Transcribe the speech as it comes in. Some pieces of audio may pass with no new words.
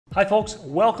Hi folks,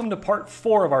 welcome to part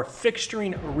 4 of our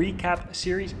Fixturing recap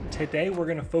series. Today we're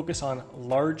going to focus on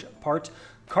large parts.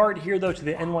 Card here though to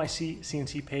the NYC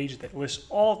CNC page that lists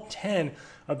all 10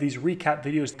 of these recap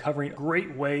videos covering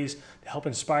great ways to help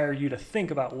inspire you to think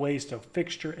about ways to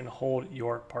fixture and hold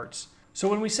your parts. So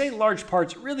when we say large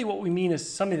parts, really what we mean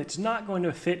is something that's not going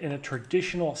to fit in a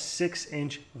traditional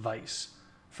 6-inch vise.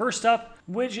 First up,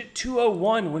 widget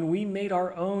 201 when we made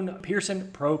our own Pierson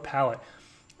Pro-Pallet.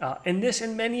 And this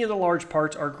and many of the large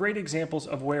parts are great examples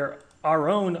of where our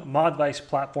own Modvise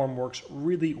platform works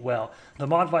really well. The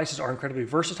Modvises are incredibly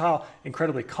versatile,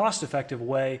 incredibly cost-effective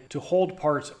way to hold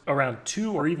parts around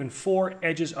 2 or even 4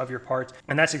 edges of your parts.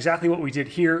 And that's exactly what we did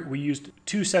here. We used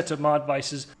 2 sets of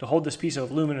Modvises to hold this piece of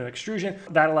aluminum extrusion.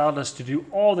 That allowed us to do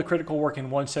all the critical work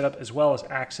in one setup as well as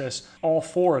access all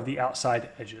 4 of the outside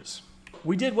edges.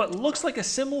 We did what looks like a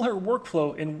similar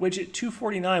workflow in widget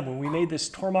 249 when we made this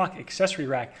Tormach accessory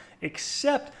rack,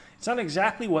 except it's not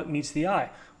exactly what meets the eye.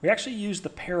 We actually used the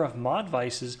pair of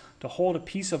Modvises to hold a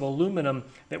piece of aluminum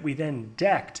that we then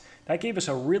decked. That gave us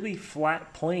a really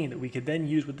flat plane that we could then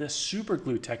use with this super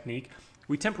glue technique.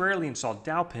 We temporarily installed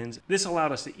dowel pins. This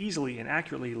allowed us to easily and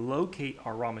accurately locate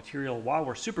our raw material while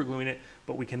we're super gluing it,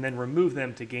 but we can then remove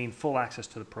them to gain full access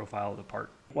to the profile of the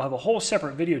part. We'll have a whole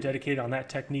separate video dedicated on that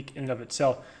technique in and of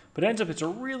itself, but it ends up it's a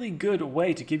really good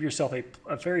way to give yourself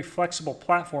a very flexible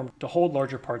platform to hold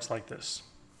larger parts like this.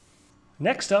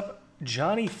 Next up,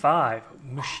 Johnny 5,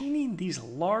 machining these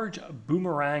large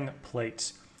Boomerang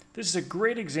plates. This is a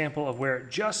great example of where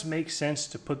it just makes sense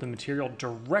to put the material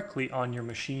directly on your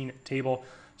machine table.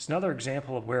 It's another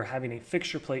example of where having a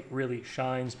fixture plate really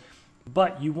shines.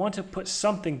 But you want to put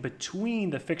something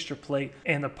between the fixture plate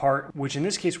and the part, which in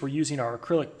this case we're using our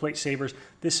acrylic plate savers.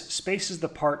 This spaces the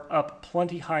part up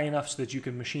plenty high enough so that you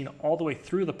can machine all the way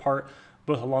through the part,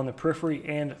 both along the periphery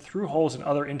and through holes and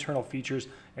other internal features,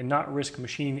 and not risk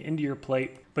machining into your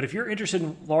plate. But if you're interested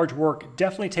in large work,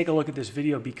 definitely take a look at this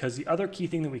video, because the other key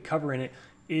thing that we cover in it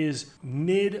is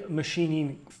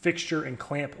mid-machining fixture and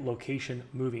clamp location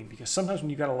moving. Because sometimes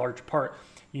when you've got a large part,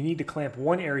 you need to clamp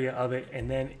one area of it, and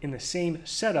then in the same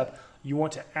setup, you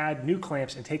want to add new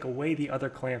clamps and take away the other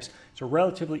clamps. It's a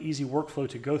relatively easy workflow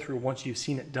to go through once you've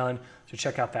seen it done, so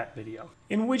check out that video.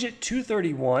 In widget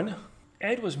 231,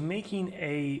 Ed was making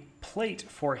a plate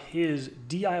for his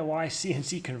DIY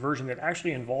CNC conversion that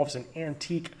actually involves an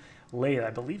antique lathe,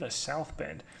 I believe a South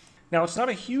Bend. Now it's not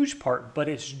a huge part, but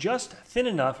it's just thin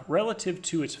enough relative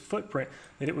to its footprint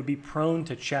that it would be prone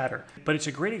to chatter. But it's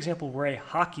a great example where a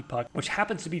hockey puck, which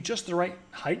happens to be just the right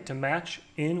height to match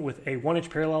in with a 1-inch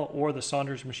parallel or the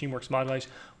Saunders MachineWorks Modvise,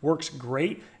 works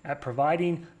great at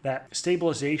providing that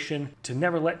stabilization to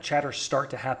never let chatter start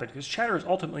to happen, because chatter is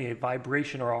ultimately a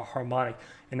vibration or a harmonic,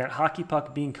 and that hockey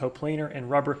puck being coplanar and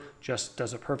rubber just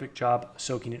does a perfect job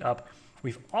soaking it up.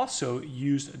 We've also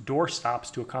used door stops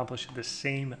to accomplish the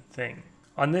same thing.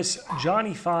 On this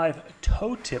Johnny 5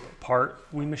 toe tip part,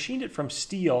 we machined it from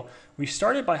steel. We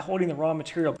started by holding the raw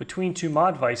material between 2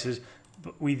 Modvises,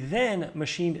 but we then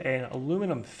machined an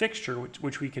aluminum fixture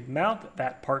which we could mount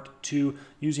that part to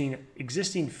using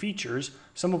existing features,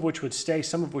 some of which would stay,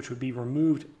 some of which would be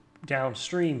removed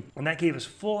downstream. And that gave us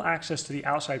full access to the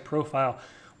outside profile,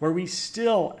 where we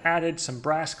still added some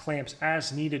brass clamps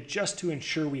as needed just to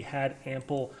ensure we had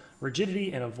ample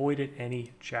rigidity and avoided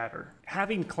any chatter.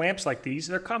 Having clamps like these,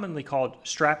 they're commonly called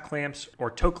strap clamps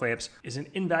or toe clamps, is an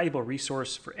invaluable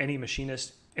resource for any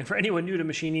machinist. And for anyone new to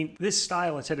machining, this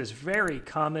style instead is very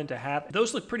common to have.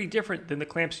 Those look pretty different than the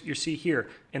clamps you see here.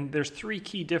 And there's 3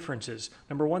 key differences.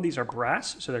 Number 1, these are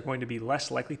brass, so they're going to be less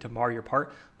likely to mar your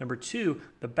part. Number 2,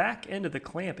 the back end of the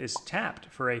clamp is tapped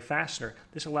for a fastener.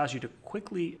 This allows you to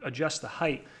quickly adjust the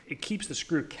height. It keeps the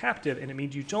screw captive, and it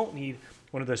means you don't need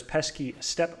one of those pesky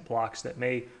step blocks that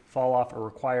may fall off or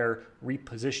require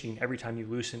repositioning every time you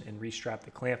loosen and restrap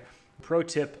the clamp. Pro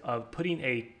tip of putting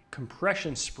a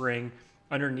compression spring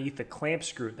underneath the clamp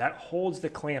screw. That holds the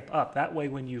clamp up. That way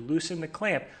when you loosen the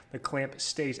clamp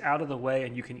stays out of the way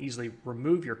and you can easily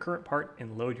remove your current part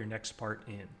and load your next part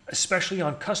in. Especially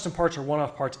on custom parts or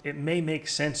one-off parts, it may make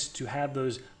sense to have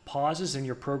those pauses in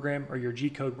your program or your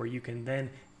G-code where you can then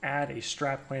add a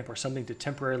strap clamp or something to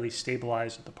temporarily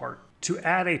stabilize the part. To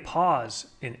add a pause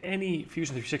in any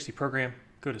Fusion 360 program,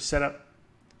 go to Setup,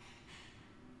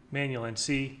 Manual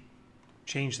NC,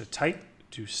 change the type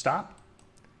to stop,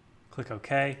 click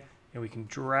OK, and we can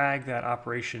drag that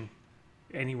operation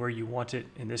anywhere you want it.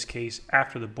 In this case,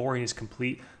 after the boring is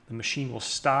complete, the machine will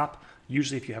stop.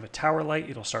 Usually if you have a tower light,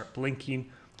 it'll start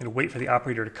blinking. It'll wait for the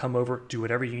operator to come over, do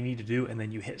whatever you need to do, and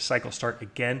then you hit cycle start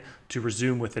again to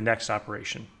resume with the next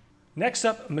operation. Next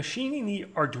up, machining the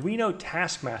Arduino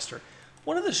Taskmaster.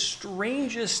 one of the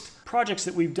strangest projects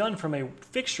that we've done from a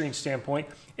fixturing standpoint.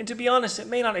 And to be honest, it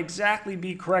may not exactly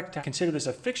be correct to consider this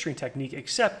a fixturing technique,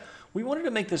 except we wanted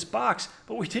to make this box,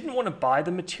 but we didn't want to buy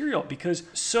the material because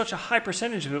such a high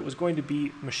percentage of it was going to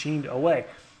be machined away.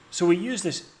 So we used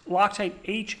this Locktite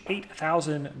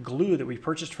H8000 glue that we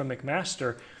purchased from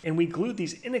McMaster, and we glued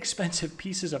these inexpensive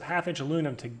pieces of 1/2-inch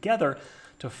aluminum together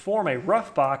to form a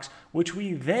rough box, which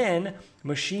we then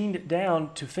machined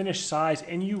down to finished size,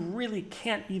 and you really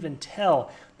can't even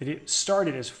tell that it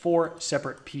started as 4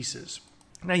 separate pieces.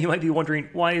 Now you might be wondering,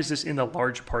 why is this in the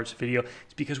large parts video?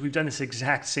 It's because we've done this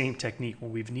exact same technique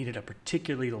when we've needed a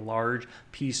particularly large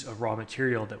piece of raw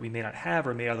material that we may not have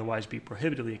or may otherwise be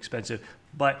prohibitively expensive,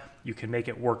 but you can make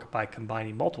it work by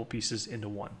combining multiple pieces into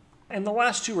one. And the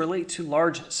last two relate to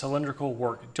large cylindrical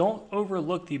work. Don't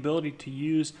overlook the ability to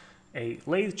use a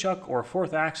lathe chuck or a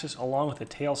 4th axis along with a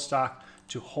tailstock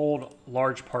to hold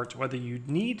large parts, whether you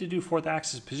need to do 4th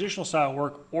axis positional style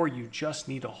work or you just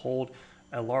need to hold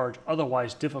a large,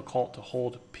 otherwise difficult to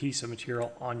hold piece of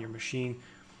material on your machine.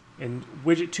 In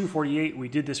widget 248, we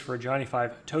did this for a Johnny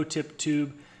 5 toe tip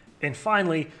tube. And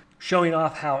finally, showing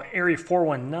off how Area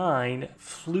 419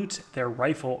 flutes their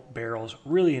rifle barrels.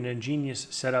 Really an ingenious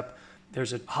setup.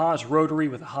 There's a HAAS rotary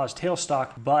with a HAAS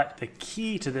tailstock, but the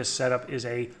key to this setup is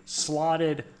a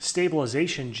slotted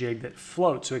stabilization jig that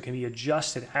floats so it can be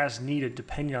adjusted as needed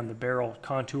depending on the barrel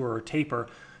contour or taper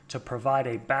to provide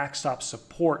a backstop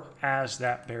support as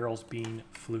that barrel's being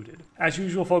fluted. As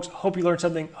usual, folks, hope you learned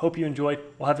something, hope you enjoyed.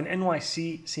 We'll have an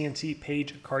NYC CNC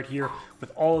page card here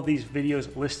with all of these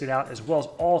videos listed out, as well as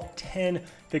all 10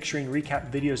 fixturing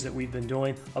recap videos that we've been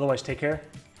doing. Otherwise, take care.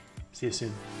 See you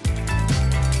soon.